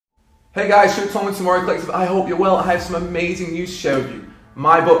Hey guys, Stuart Tomlinson, Warrior Collective. I hope you're well. I have some amazing news to share with you.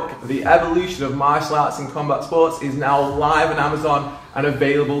 My book, The Evolution of Martial Arts in Combat Sports, is now live on Amazon and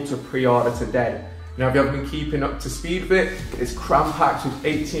available to pre-order today. Now, if you haven't been keeping up to speed with it, it's cram-packed with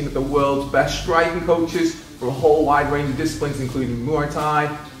 18 of the world's best striking coaches from a whole wide range of disciplines, including Muay Thai,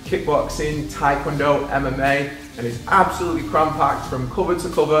 Kickboxing, Taekwondo, MMA, and it's absolutely cram-packed from cover to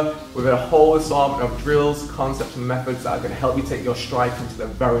cover with a whole assortment of drills, concepts, and methods that are going to help you take your striking to the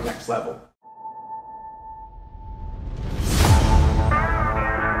very next level.